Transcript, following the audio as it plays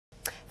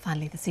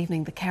Finally this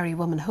evening, the Kerry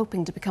woman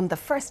hoping to become the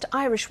first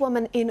Irish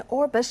woman in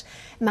orbit.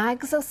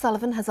 Mags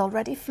O'Sullivan has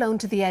already flown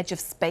to the edge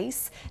of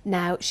space.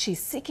 Now she's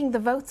seeking the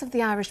votes of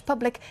the Irish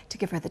public to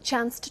give her the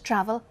chance to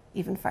travel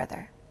even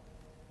further.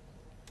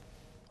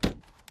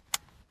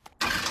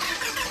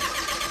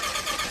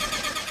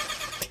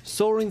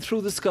 Soaring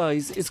through the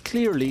skies is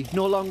clearly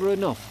no longer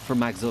enough for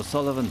Mags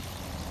O'Sullivan.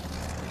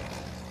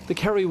 The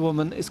Kerry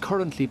woman is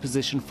currently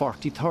positioned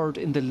 43rd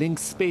in the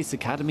Lynx Space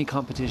Academy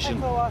competition.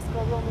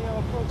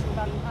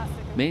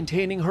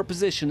 Maintaining her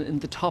position in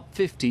the top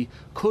 50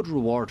 could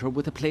reward her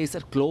with a place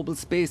at Global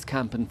Space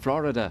Camp in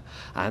Florida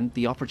and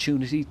the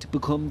opportunity to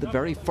become the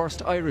very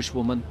first Irish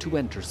woman to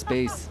enter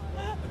space.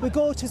 We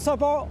go to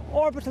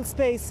suborbital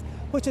space,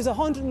 which is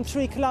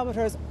 103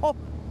 kilometres up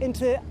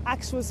into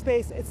actual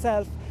space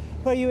itself,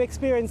 where you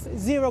experience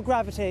zero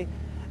gravity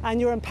and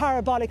you're in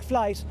parabolic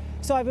flight.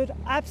 So I would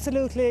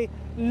absolutely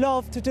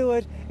love to do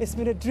it. It's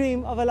been a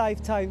dream of a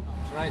lifetime.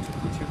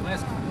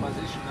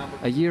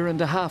 A year and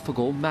a half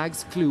ago,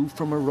 Mags flew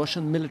from a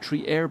Russian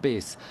military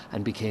airbase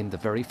and became the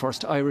very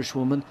first Irish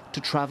woman to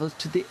travel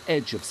to the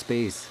edge of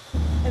space.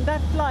 In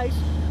that flight,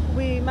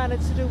 we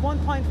managed to do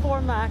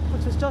 1.4 Mach,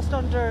 which was just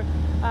under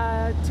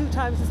 2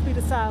 times the speed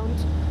of sound.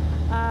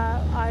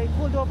 I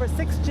pulled over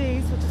 6 Gs,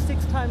 which is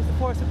 6 times the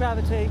force of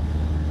gravity,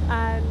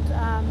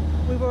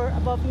 and we were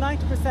above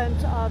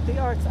 90% of the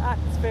Earth's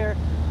atmosphere.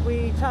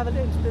 We travelled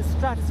into the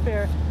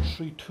stratosphere.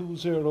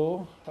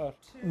 320.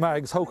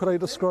 Mags, how could I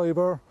describe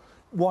her?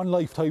 One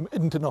lifetime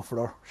isn't enough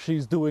for her.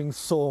 She's doing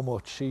so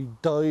much. She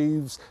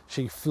dives,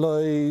 she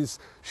flies,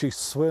 she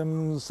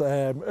swims.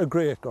 A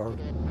great girl.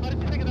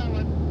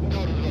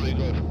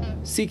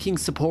 Seeking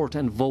support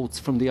and votes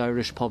from the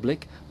Irish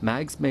public,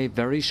 Mags may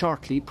very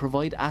shortly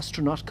provide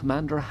astronaut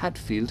Commander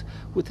Hadfield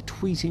with a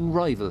tweeting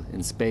rival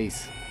in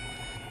space.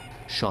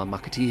 Sean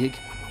McAteague,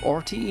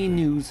 RTE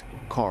News,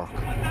 Cork.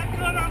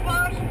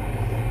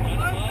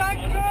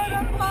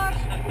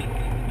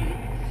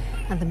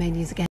 And the main news again.